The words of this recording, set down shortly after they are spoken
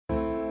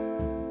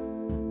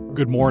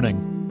Good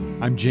morning.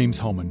 I'm James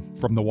Hohmann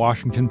from The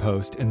Washington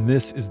Post, and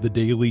this is the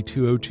Daily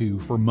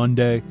 202 for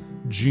Monday,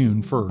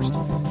 June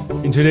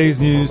 1st. In today's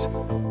news,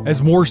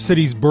 as more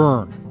cities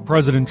burn,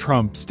 President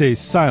Trump stays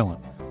silent,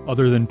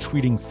 other than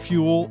tweeting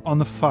fuel on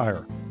the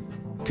fire.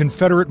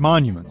 Confederate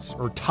monuments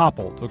are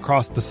toppled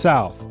across the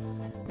South,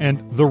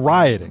 and the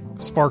rioting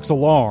sparks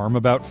alarm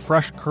about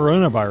fresh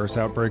coronavirus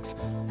outbreaks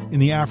in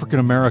the African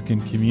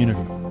American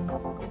community.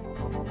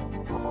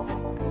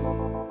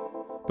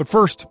 But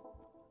first,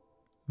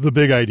 the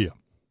big idea.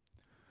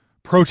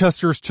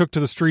 Protesters took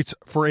to the streets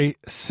for a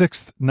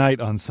sixth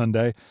night on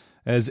Sunday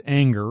as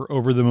anger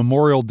over the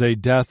Memorial Day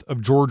death of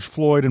George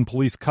Floyd in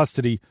police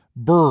custody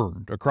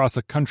burned across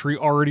a country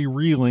already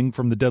reeling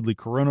from the deadly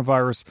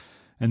coronavirus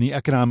and the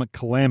economic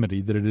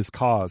calamity that it has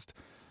caused.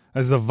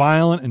 As the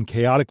violent and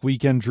chaotic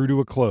weekend drew to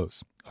a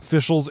close,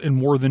 officials in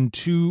more than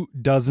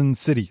 24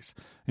 cities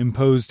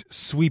imposed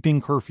sweeping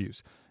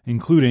curfews,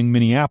 including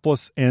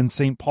Minneapolis and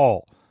St.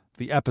 Paul,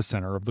 the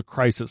epicenter of the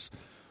crisis.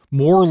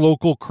 More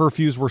local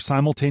curfews were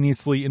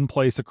simultaneously in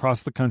place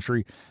across the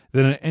country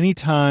than at any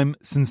time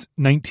since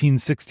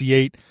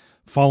 1968,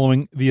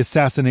 following the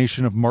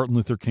assassination of Martin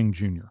Luther King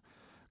Jr.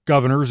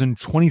 Governors in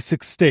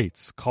 26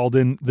 states called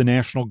in the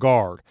National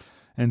Guard,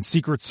 and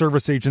Secret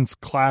Service agents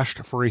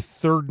clashed for a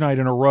third night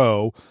in a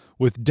row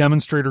with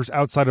demonstrators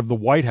outside of the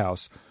White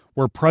House,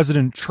 where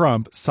President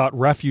Trump sought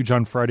refuge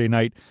on Friday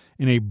night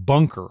in a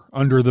bunker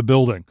under the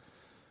building.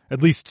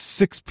 At least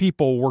 6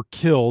 people were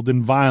killed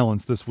in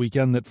violence this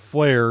weekend that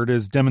flared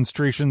as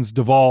demonstrations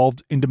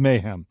devolved into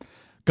mayhem.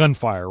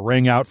 Gunfire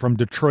rang out from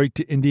Detroit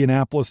to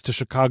Indianapolis to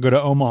Chicago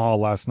to Omaha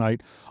last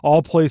night,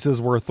 all places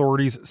where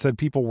authorities said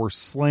people were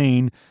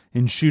slain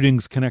in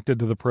shootings connected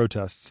to the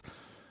protests.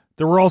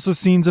 There were also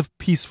scenes of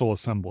peaceful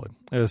assembly,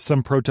 as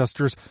some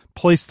protesters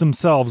placed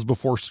themselves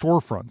before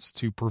storefronts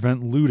to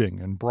prevent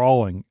looting and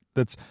brawling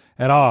that's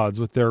at odds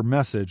with their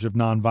message of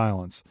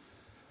nonviolence.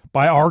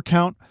 By our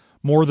count,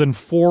 more than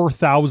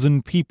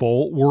 4,000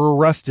 people were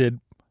arrested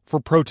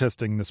for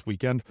protesting this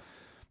weekend.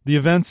 The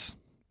events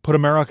put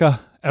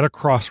America at a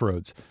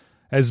crossroads.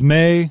 As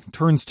May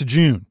turns to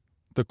June,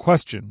 the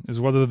question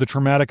is whether the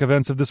traumatic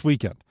events of this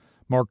weekend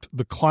marked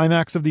the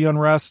climax of the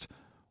unrest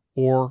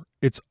or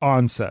its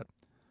onset.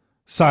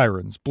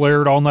 Sirens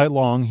blared all night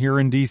long here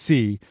in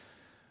D.C.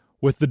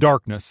 With the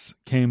darkness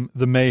came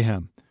the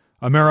mayhem.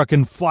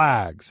 American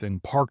flags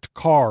and parked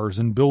cars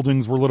and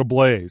buildings were lit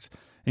ablaze,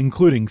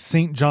 including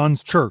St.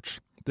 John's Church,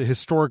 the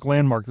historic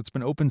landmark that's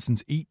been open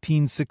since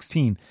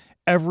 1816.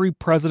 Every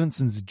president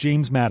since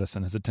James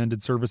Madison has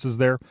attended services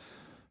there.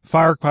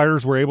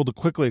 Firefighters were able to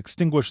quickly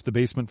extinguish the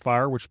basement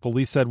fire, which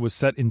police said was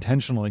set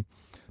intentionally.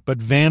 But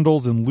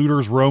vandals and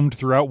looters roamed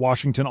throughout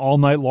Washington all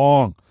night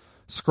long,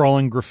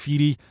 scrawling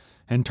graffiti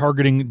and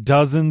targeting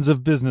dozens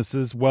of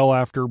businesses well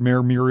after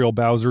Mayor Muriel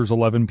Bowser's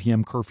 11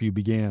 p.m. curfew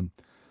began.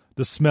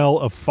 The smell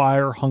of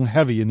fire hung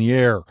heavy in the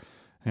air,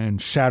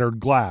 and shattered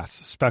glass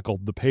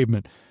speckled the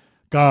pavement.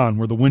 Gone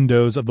were the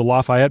windows of the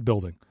Lafayette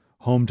Building,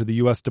 home to the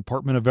U.S.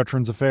 Department of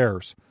Veterans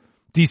Affairs.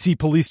 D.C.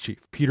 Police Chief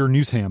Peter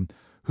Newsham,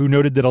 who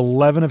noted that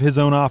 11 of his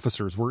own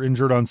officers were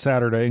injured on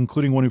Saturday,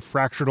 including one who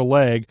fractured a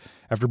leg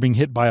after being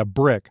hit by a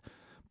brick,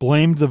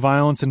 blamed the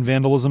violence and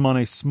vandalism on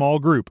a small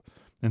group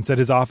and said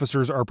his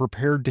officers are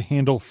prepared to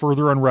handle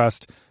further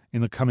unrest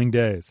in the coming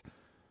days.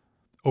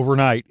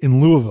 Overnight, in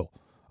Louisville,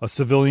 a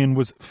civilian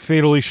was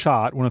fatally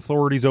shot when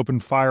authorities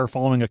opened fire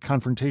following a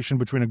confrontation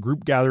between a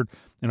group gathered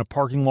in a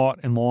parking lot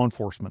and law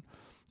enforcement.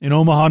 In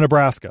Omaha,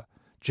 Nebraska,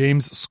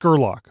 James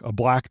Scurlock, a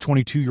black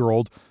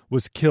 22-year-old,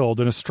 was killed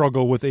in a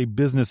struggle with a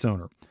business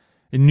owner.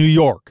 In New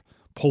York,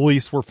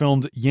 police were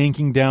filmed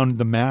yanking down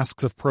the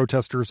masks of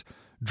protesters,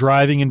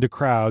 driving into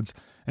crowds,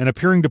 and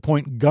appearing to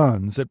point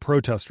guns at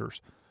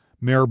protesters.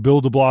 Mayor Bill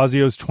de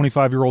Blasio's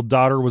 25-year-old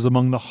daughter was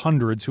among the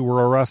hundreds who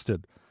were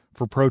arrested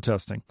for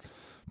protesting.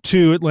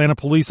 2 Atlanta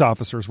police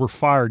officers were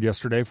fired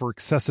yesterday for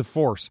excessive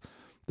force.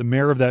 The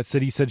mayor of that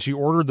city said she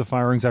ordered the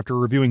firings after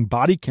reviewing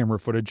body camera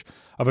footage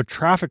of a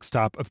traffic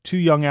stop of 2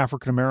 young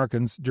African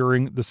Americans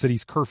during the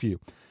city's curfew.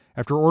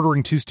 After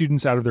ordering 2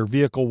 students out of their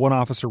vehicle, one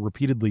officer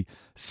repeatedly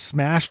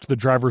smashed the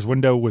driver's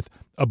window with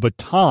a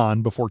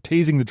baton before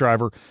tasing the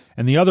driver,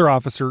 and the other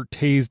officer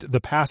tased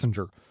the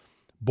passenger.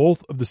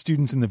 Both of the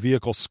students in the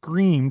vehicle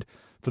screamed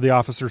for the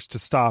officers to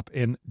stop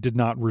and did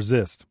not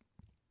resist.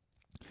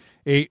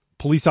 A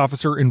police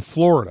officer in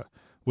Florida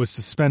was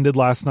suspended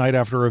last night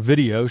after a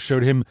video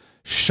showed him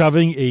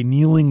shoving a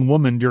kneeling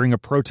woman during a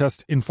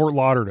protest in Fort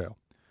Lauderdale.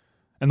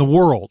 And the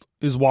world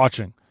is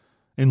watching.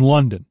 In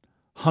London,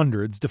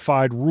 hundreds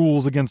defied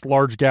rules against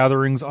large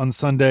gatherings on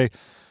Sunday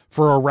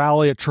for a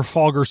rally at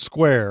Trafalgar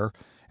Square,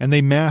 and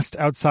they massed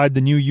outside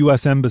the new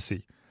U.S.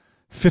 Embassy.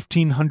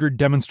 1,500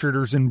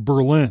 demonstrators in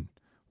Berlin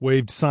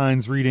waved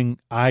signs reading,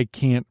 "I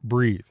can't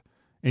breathe."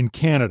 In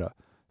Canada,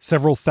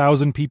 several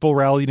thousand people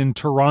rallied in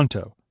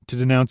Toronto to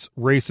denounce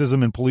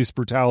racism and police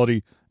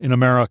brutality in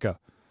America.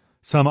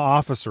 Some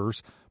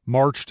officers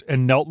marched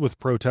and knelt with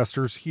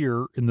protesters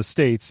here in the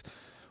States,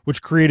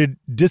 which created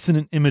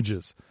dissonant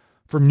images.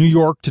 From New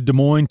York to Des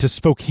Moines to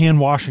Spokane,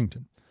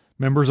 Washington,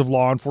 Members of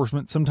law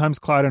enforcement, sometimes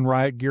clad in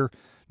riot gear,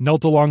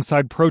 knelt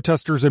alongside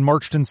protesters and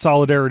marched in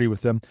solidarity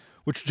with them,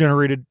 which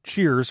generated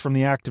cheers from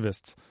the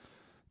activists.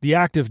 The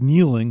act of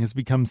kneeling has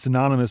become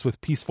synonymous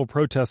with peaceful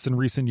protests in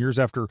recent years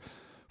after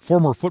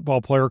former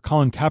football player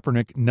Colin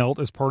Kaepernick knelt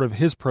as part of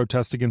his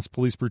protest against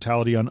police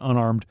brutality on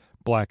unarmed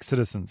black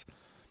citizens.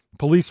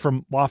 Police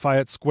from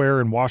Lafayette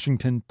Square in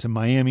Washington to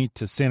Miami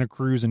to Santa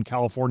Cruz in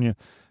California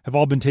have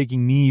all been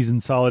taking knees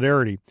in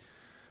solidarity.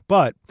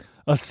 But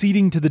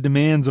acceding to the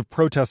demands of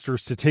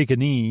protesters to take a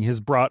knee has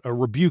brought a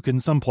rebuke in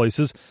some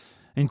places,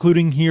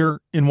 including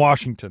here in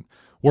Washington,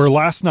 where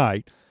last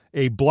night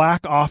a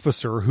black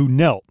officer who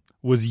knelt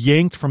was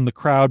yanked from the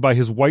crowd by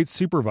his white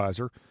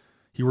supervisor.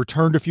 He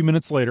returned a few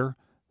minutes later,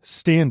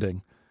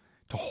 standing,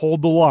 to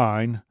hold the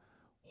line,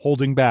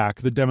 holding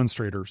back the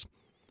demonstrators.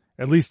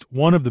 At least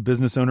one of the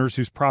business owners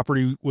whose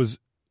property was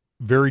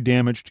very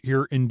damaged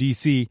here in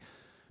D.C.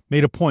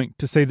 made a point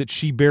to say that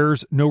she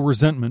bears no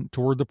resentment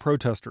toward the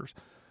protesters.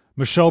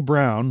 Michelle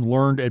Brown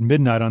learned at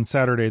midnight on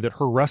Saturday that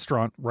her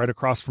restaurant right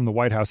across from the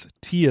White House,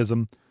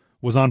 Teaism,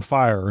 was on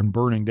fire and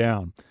burning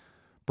down.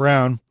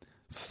 Brown,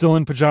 still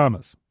in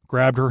pajamas,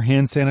 grabbed her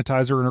hand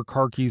sanitizer and her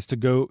car keys to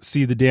go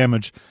see the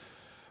damage.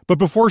 But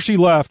before she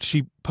left,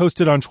 she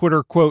posted on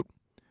Twitter, quote,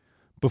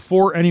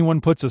 "Before anyone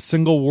puts a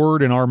single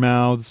word in our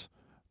mouths,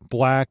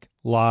 Black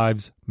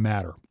Lives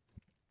Matter."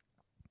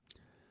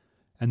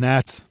 And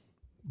that's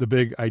the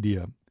big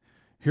idea.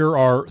 Here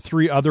are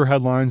 3 other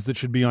headlines that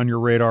should be on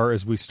your radar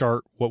as we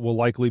start what will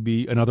likely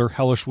be another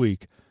hellish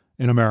week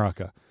in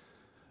America.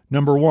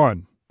 Number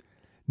 1,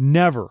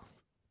 never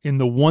in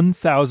the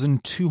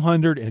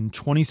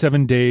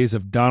 1,227 days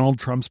of Donald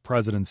Trump's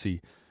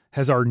presidency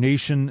has our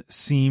nation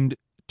seemed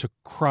to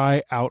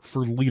cry out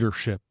for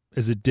leadership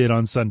as it did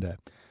on Sunday.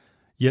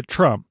 Yet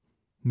Trump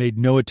made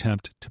no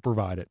attempt to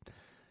provide it.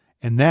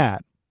 And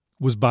that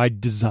was by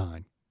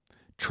design.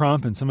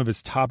 Trump and some of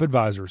his top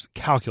advisors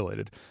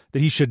calculated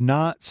that he should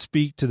not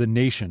speak to the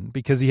nation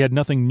because he had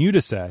nothing new to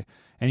say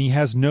and he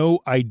has no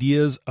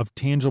ideas of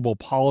tangible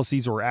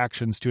policies or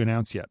actions to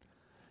announce yet.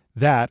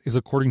 That is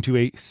according to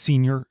a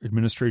senior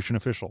administration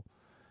official.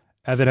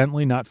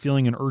 Evidently not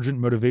feeling an urgent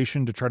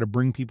motivation to try to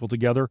bring people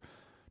together,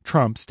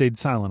 Trump stayed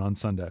silent on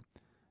Sunday.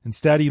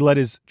 Instead, he let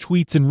his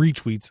tweets and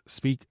retweets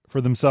speak for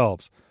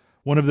themselves.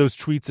 One of those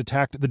tweets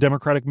attacked the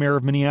Democratic mayor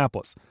of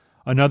Minneapolis.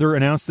 Another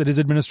announced that his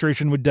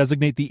administration would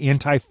designate the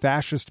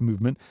anti-fascist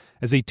movement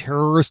as a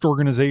terrorist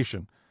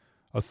organization.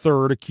 A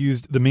third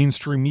accused the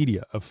mainstream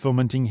media of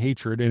fomenting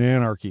hatred and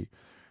anarchy.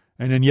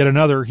 And in yet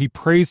another, he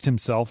praised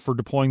himself for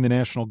deploying the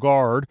National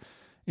Guard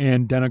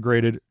and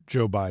denigrated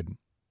Joe Biden.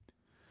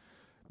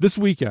 This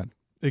weekend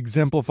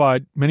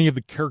exemplified many of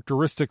the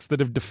characteristics that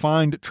have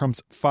defined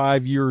Trump's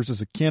 5 years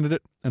as a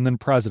candidate and then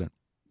president.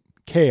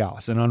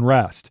 Chaos and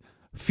unrest,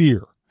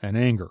 fear and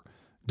anger,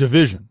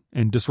 division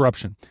and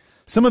disruption.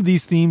 Some of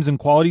these themes and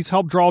qualities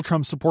help draw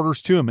Trump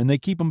supporters to him, and they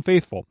keep him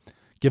faithful,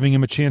 giving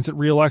him a chance at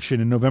re-election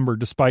in November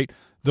despite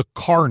the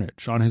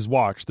carnage on his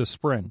watch this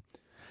spring.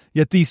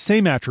 Yet these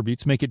same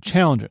attributes make it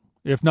challenging,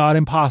 if not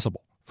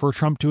impossible, for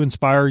Trump to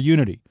inspire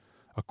unity,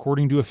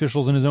 according to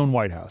officials in his own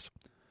White House.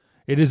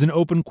 It is an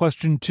open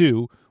question,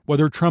 too,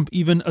 whether Trump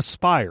even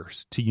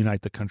aspires to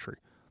unite the country.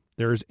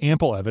 There is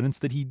ample evidence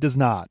that he does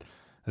not,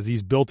 as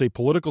he's built a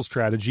political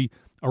strategy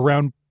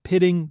around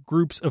pitting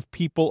groups of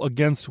people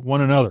against one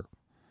another.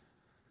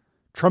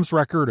 Trump's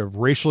record of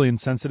racially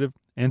insensitive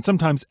and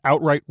sometimes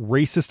outright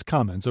racist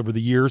comments over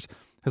the years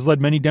has led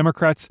many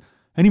Democrats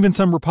and even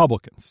some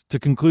Republicans to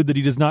conclude that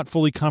he does not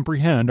fully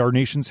comprehend our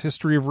nation's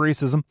history of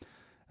racism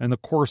and the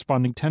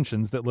corresponding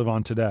tensions that live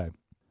on today.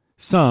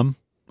 Some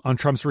on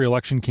Trump's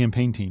re-election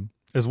campaign team,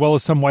 as well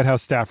as some White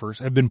House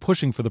staffers, have been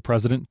pushing for the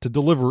president to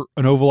deliver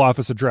an Oval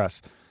Office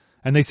address,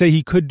 and they say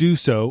he could do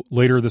so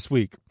later this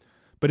week.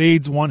 But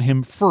aides want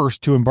him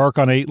first to embark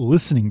on a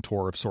listening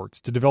tour of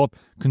sorts to develop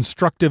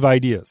constructive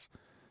ideas.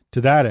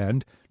 To that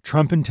end,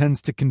 Trump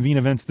intends to convene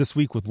events this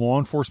week with law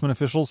enforcement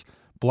officials,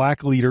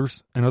 black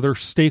leaders, and other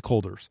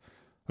stakeholders.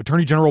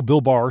 Attorney General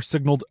Bill Barr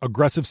signaled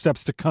aggressive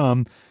steps to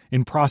come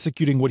in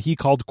prosecuting what he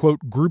called,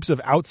 quote, groups of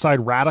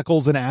outside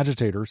radicals and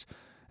agitators,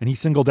 and he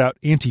singled out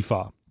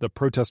Antifa, the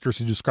protesters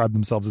who described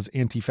themselves as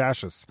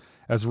anti-fascists,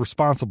 as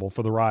responsible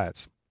for the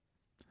riots.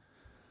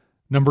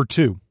 Number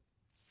 2.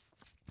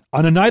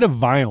 On a night of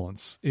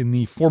violence in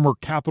the former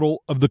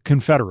capital of the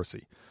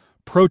Confederacy,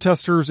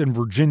 protesters in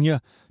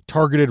Virginia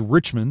targeted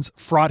Richmond's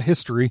fraught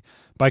history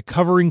by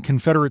covering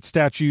Confederate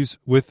statues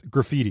with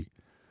graffiti.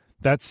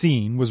 That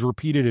scene was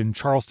repeated in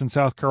Charleston,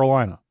 South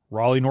Carolina,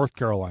 Raleigh, North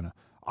Carolina,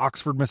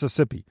 Oxford,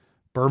 Mississippi,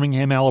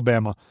 Birmingham,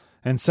 Alabama,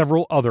 and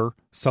several other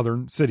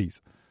southern cities.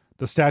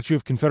 The statue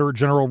of Confederate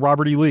General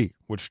Robert E. Lee,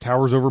 which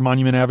towers over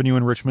Monument Avenue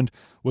in Richmond,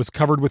 was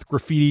covered with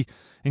graffiti,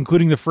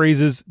 including the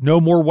phrases, "No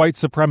more white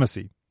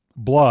supremacy,"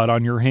 "Blood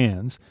on your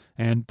hands,"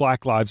 and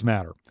 "Black Lives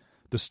Matter."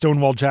 The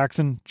Stonewall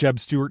Jackson, Jeb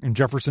Stuart, and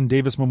Jefferson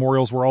Davis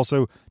memorials were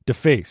also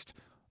defaced.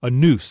 A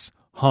noose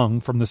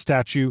hung from the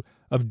statue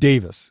of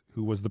Davis,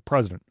 who was the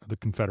president of the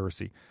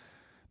Confederacy.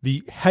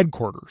 The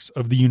headquarters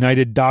of the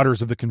United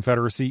Daughters of the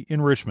Confederacy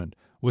in Richmond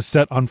was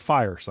set on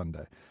fire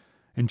Sunday.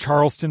 In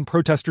Charleston,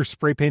 protesters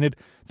spray-painted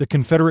the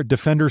Confederate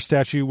Defender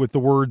statue with the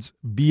words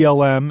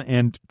BLM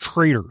and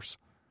traitors.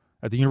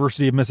 At the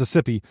University of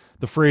Mississippi,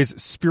 the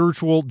phrase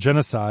spiritual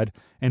genocide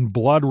and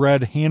blood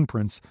red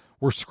handprints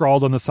were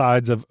scrawled on the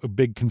sides of a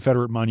big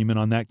Confederate monument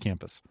on that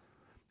campus.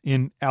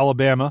 In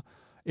Alabama,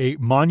 a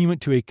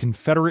monument to a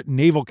Confederate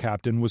naval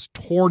captain was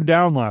torn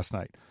down last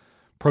night.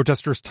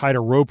 Protesters tied a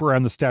rope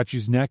around the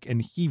statue's neck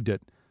and heaved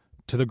it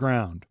to the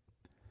ground.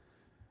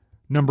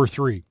 Number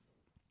 3.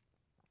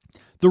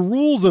 The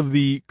rules of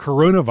the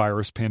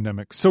coronavirus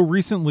pandemic, so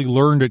recently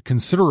learned at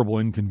considerable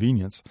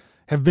inconvenience,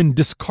 have been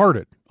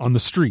discarded on the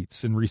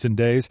streets in recent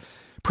days.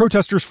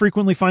 Protesters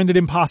frequently find it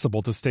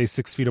impossible to stay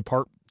 6 feet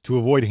apart, to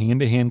avoid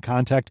hand-to-hand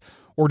contact,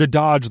 or to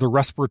dodge the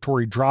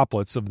respiratory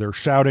droplets of their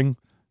shouting,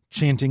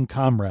 chanting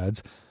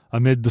comrades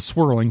amid the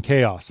swirling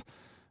chaos.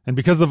 And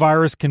because the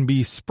virus can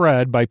be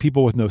spread by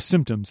people with no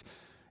symptoms,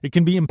 it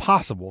can be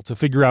impossible to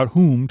figure out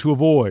whom to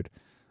avoid.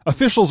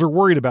 Officials are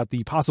worried about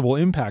the possible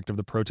impact of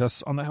the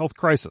protests on the health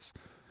crisis.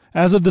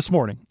 As of this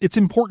morning, it's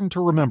important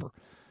to remember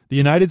the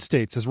United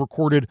States has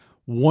recorded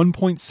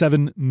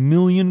 1.7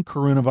 million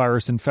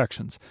coronavirus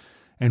infections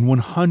and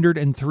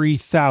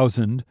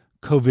 103,000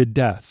 COVID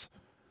deaths.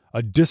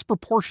 A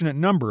disproportionate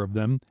number of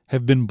them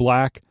have been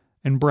black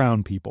and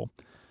brown people.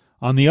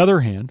 On the other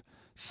hand,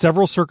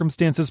 several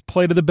circumstances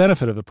play to the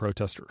benefit of the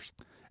protesters.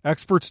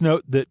 Experts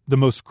note that the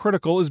most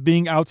critical is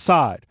being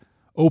outside.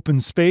 Open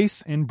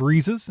space and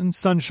breezes and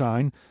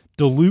sunshine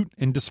dilute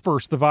and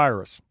disperse the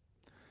virus.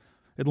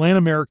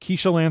 Atlanta Mayor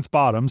Keisha Lance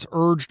Bottoms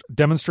urged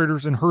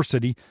demonstrators in her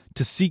city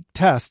to seek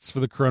tests for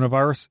the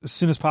coronavirus as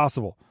soon as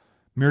possible.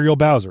 Muriel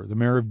Bowser, the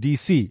mayor of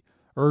D.C.,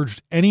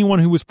 urged anyone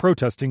who was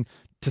protesting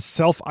to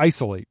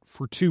self-isolate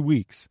for 2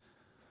 weeks.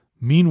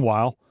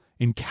 Meanwhile,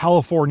 in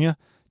California,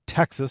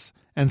 Texas,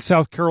 and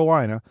South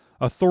Carolina,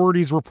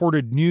 authorities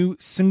reported new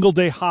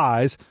single-day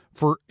highs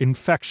for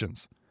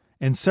infections,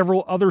 and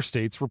several other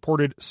states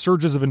reported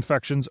surges of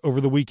infections over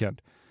the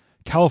weekend.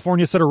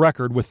 California set a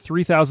record with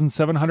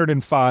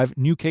 3,705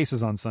 new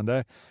cases on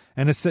Sunday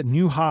and has set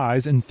new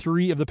highs in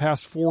 3 of the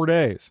past 4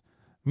 days.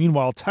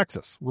 Meanwhile,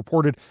 Texas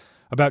reported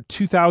about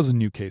 2,000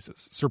 new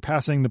cases,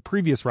 surpassing the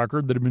previous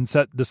record that had been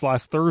set this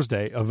last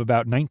Thursday of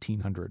about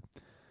 1,900.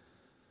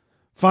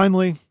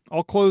 Finally,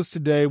 I'll close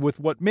today with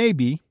what may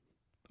be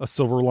a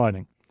silver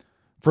lining.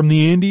 From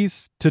the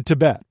Andes to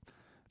Tibet,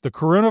 the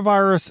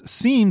coronavirus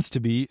seems to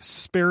be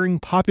sparing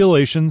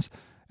populations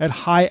at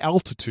high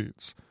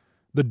altitudes.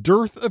 The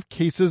dearth of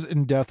cases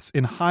and deaths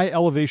in high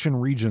elevation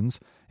regions,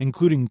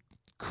 including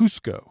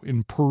Cusco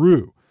in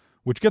Peru,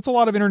 which gets a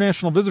lot of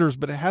international visitors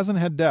but it hasn't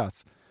had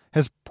deaths,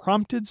 has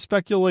prompted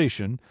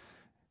speculation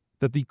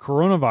that the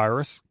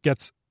coronavirus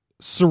gets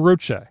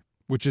soroche,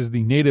 which is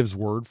the natives'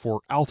 word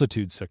for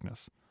altitude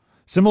sickness.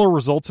 Similar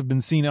results have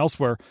been seen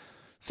elsewhere.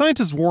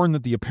 Scientists warn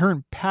that the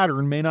apparent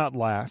pattern may not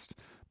last,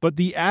 but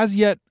the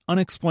as-yet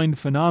unexplained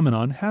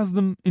phenomenon has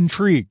them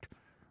intrigued.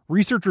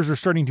 Researchers are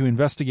starting to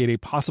investigate a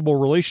possible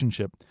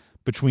relationship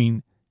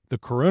between the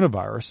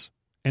coronavirus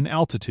and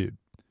altitude.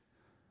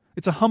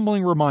 It's a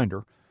humbling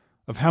reminder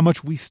of how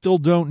much we still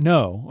don't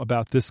know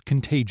about this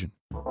contagion.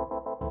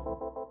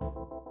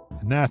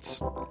 And that's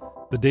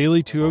the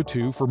Daily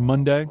 202 for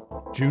Monday,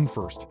 June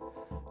 1st.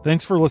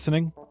 Thanks for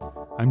listening.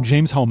 I'm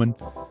James Hohmann.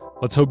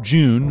 Let's hope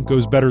June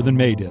goes better than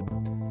May did.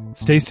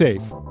 Stay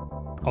safe.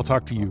 I'll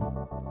talk to you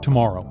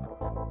tomorrow.